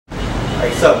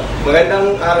Okay, so,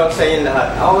 magandang araw sa inyo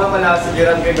lahat. Ako nga pala si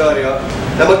Joriksgreg27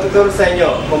 na magtuturo sa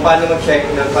inyo kung paano mag-check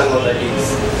ng fan motor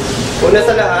leads. Una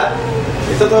sa lahat,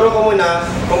 ituturo ko muna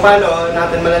kung paano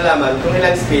natin malalaman kung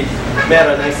ilang speed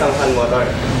meron ng isang fan motor.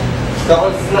 So,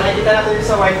 kung nakikita natin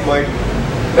sa whiteboard,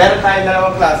 meron tayong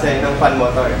dalawang klase ng fan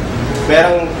motor.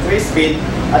 Merong 3 speed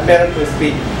at merong 2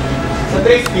 speed. Sa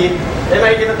 3 speed, ay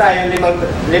makikita tayong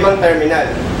limang terminal,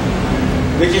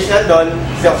 which is nandun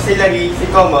si auxiliary, si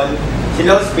common, si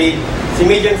low speed, si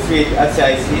medium speed, at si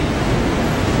high speed.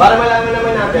 Para malaman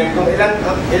naman natin kung ilan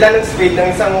ang speed ng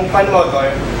isang fan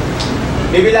motor,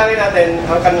 bibilangin natin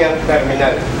ang kanyang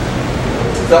terminal.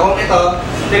 So kung ito,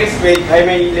 3 speed ay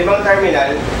may 5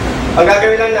 terminal, ang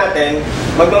gagawin lang natin,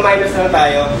 magma-minus lang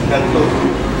tayo ng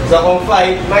 2. So kung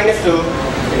 5 minus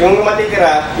 2, yung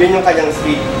matitira, yun yung kanyang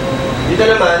speed. Dito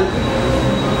naman,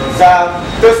 sa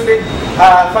 2-speed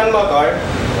fan motor,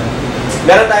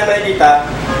 meron tayong makikita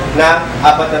na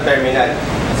 4 na terminal.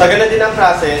 So, ganun din ang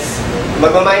process,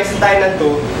 magmaminus tayo ng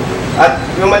 2 at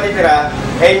yung matitira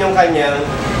ay yung kanyang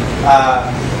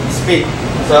speed.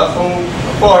 So, kung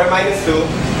 4 minus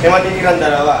 2, yung matitira ang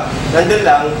dalawa. Nandun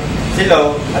lang si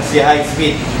low at si high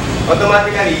speed.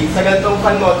 Automatically, sa ganitong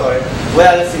fan motor,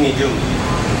 wala na si medium.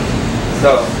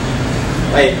 So,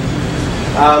 ay,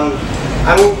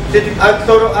 ang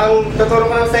tuturo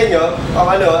ko lang sa inyo ang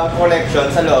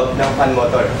connection sa loob ng fan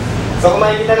motor. So kung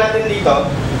makikita natin dito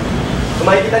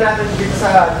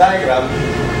sa diagram,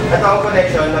 ito ang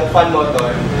connection ng fan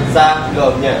motor sa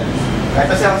loob niya.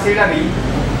 Ito si auxiliary,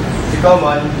 si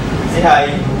common, si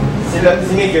high,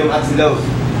 si medium at si low.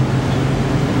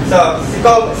 So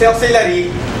si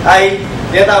auxiliary ay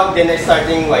tinatawag din na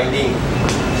starting winding.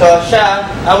 So siya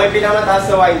ang may pinakamataas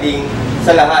na winding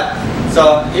sa lahat.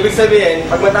 So, ibig sabihin,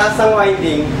 pag mataas ang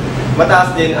winding,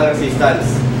 mataas din ang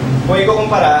resistance. Kung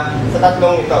ikukumpara sa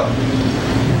tatlong ito,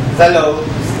 sa low,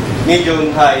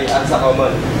 medium, high, at sa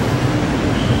common.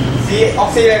 Si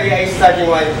auxiliary ay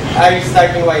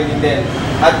starting winding din.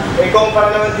 At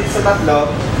ikukumpara naman dito sa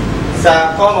tatlo,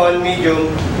 sa common,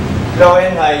 medium, low,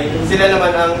 and high, sila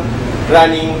naman ang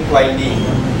running winding.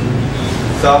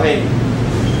 So, okay.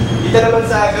 Dito naman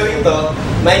sa gawin to,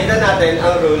 makikita natin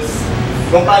ang rules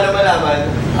kung paano malaman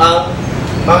ang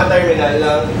mga terminal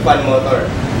ng fan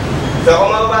motor. So kung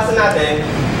mababasa natin,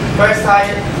 first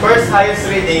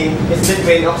highest reading is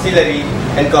between auxiliary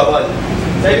and common.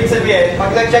 So ibig sabihin,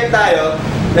 pag nag-check tayo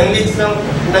ng leads ng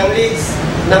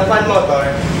fan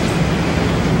motor,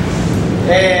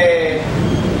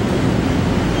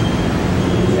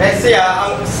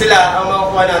 sila ang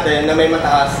makukuha natin na may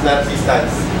mataas na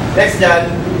resistance. Next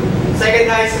dyan, second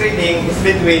highest reading is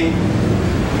between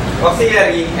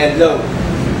auxiliary and low.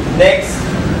 Next,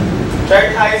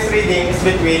 third highest reading is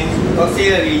between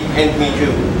auxiliary and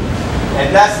medium.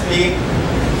 And lastly,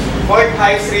 fourth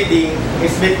highest reading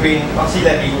is between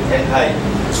auxiliary and high.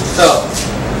 So,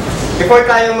 before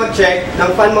tayo mag-check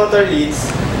ng fan motor leads,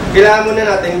 kailangan muna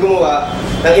natin gumawa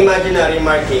ng imaginary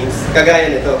markings kagaya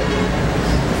nito.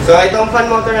 So, itong fan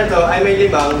motor na ito ay may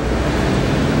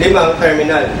limang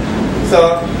terminal.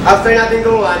 So, after natin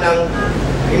gumawa ng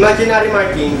imaginary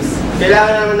markings,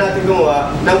 kailangan naman natin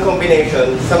gumawa ng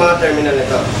combination sa mga terminal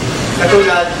nito.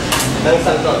 Katulad ng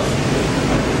santo.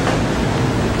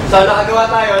 So, nakagawa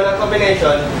tayo ng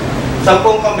combination, 10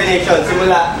 combination,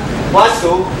 simula 1,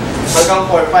 2, hanggang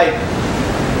 4,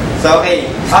 5. So,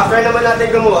 okay. After naman natin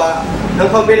gumawa ng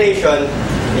combination,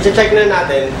 i-check na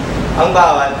natin ang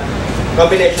bawat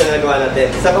combination na nagawa natin.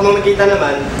 Sa pamamagitan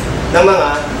naman ng mga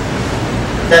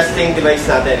testing device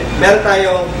natin. Meron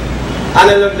tayong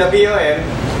analog na BOM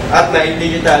at may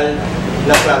digital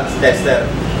na clamp tester.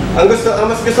 Ang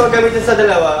mas gusto gamitin sa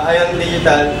dalawa ay ang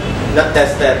digital na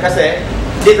tester kasi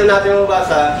dito natin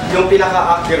mabasa yung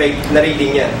pinaka-accurate na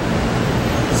reading niya.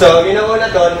 So, yung una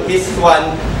doon is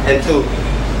 1 and 2.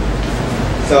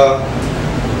 So,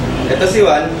 ito si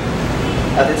 1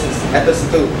 at ito si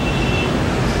 2.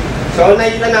 So, kung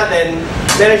nakikita natin,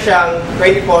 meron siyang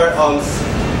 24 ohms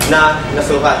na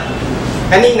nasukat.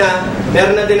 Kanina,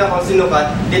 meron na din akong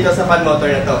sinukat dito sa fan motor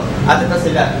na to. At ito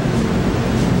sila.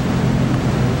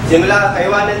 Simula kay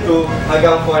 1 and 2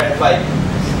 hanggang 4 and 5.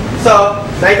 So,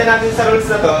 nakita natin sa rules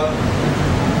na to,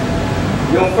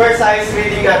 yung first highest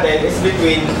reading natin is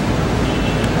between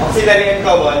auxiliary and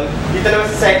common. Dito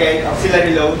naman sa second,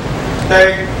 auxiliary low.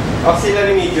 Third,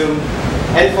 auxiliary medium.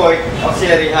 And fourth,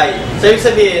 auxiliary high. So, ibig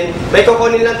sabihin, may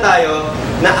kukunin lang tayo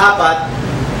na 4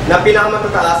 na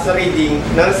pinakamatataas na reading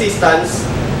ng resistance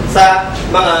sa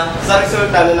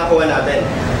resulta na nakuha natin.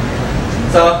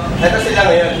 So, ito sila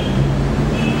ngayon.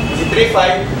 Si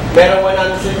 3.5, merong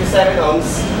 167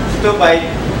 ohms. Si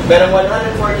 2.5, merong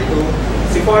 142. Si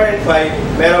si 4 and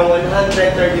 5, merong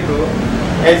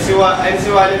 132. And si 1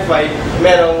 and 5,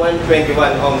 merong 121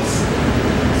 ohms.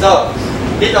 So,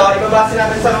 dito, ibabase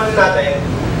natin sa rule natin.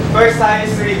 First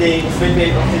highest reading is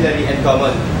between auxiliary and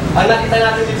common. Ang nakita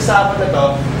natin dito sa apat na to,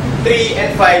 3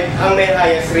 and 5 ang may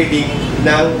highest reading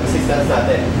ng resistance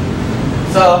natin.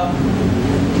 So,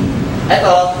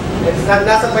 ito,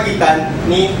 nasa pagitan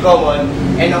ni common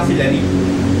and auxiliary.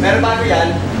 Pero bago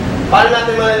yan, paano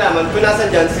natin malalaman kung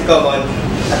nasan dyan si common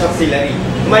at auxiliary?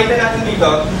 Kumakita natin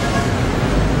dito,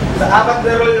 sa apat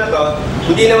na rule na to,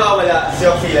 hindi nawawala si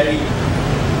auxiliary.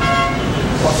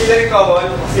 Auxiliary common,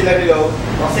 auxiliary low,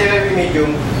 auxiliary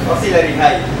medium, auxiliary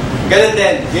high. Ganun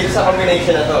din, dito sa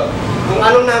combination na to. Kung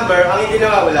anong number ang hindi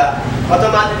nawawala,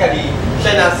 automatically,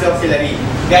 siya na si auxiliary.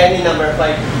 Gaya ni number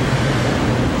 5.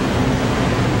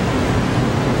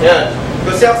 Yan.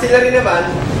 Kung si auxiliary naman,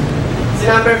 si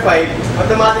number 5,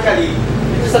 automatically,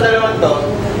 dito sa dalawang to,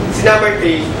 si number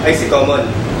 3 ay si common.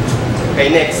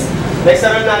 Okay, next. Next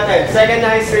na natin. Second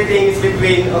highest reading is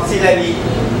between auxiliary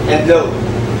and low.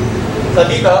 So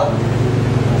dito,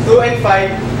 2 and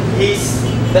 5 is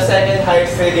the second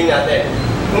highest reading natin.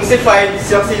 Kung si 5,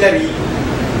 si auxiliary,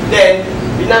 then,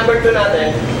 yung number 2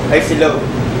 natin ay si low.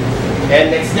 And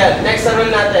next yan. Next na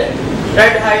natin.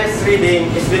 Third highest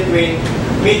reading is between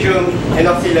medium and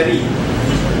auxiliary.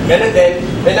 Ganun din,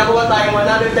 may nakuha tayong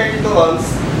 132 ohms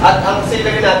at ang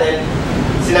auxiliary natin,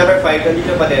 si number 5,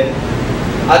 nandito pa din.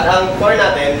 At ang 4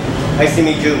 natin ay si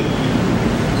medium.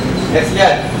 Next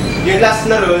yan. Yung last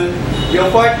na rule, yung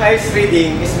fourth highest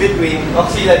reading is between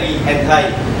auxiliary and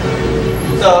high.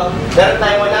 So, meron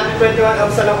tayong 121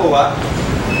 ohms na nakuha.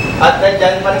 At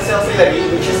nandyan pa rin si auxiliary,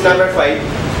 which is number 5.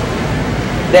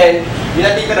 Then, yung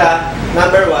natitira,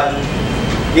 number 1,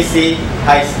 is si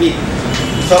high speed.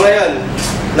 So ngayon,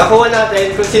 nakuha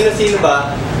natin kung sino-sino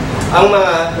ba ang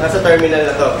mga nasa terminal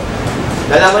na to.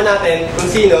 Nalaman natin kung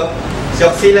sino, si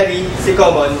auxiliary, si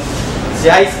common, si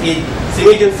high speed, si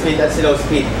medium speed, at si low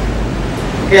speed.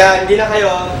 Kaya hindi na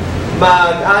kayo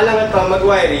mag-aalangan pang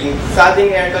mag-wiring sa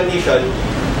ating air condition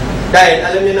dahil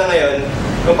alam nyo na ngayon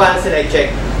kung paano sila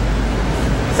i-check.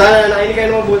 Sana nakinig kayo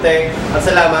ng mabuti at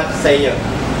salamat sa inyo.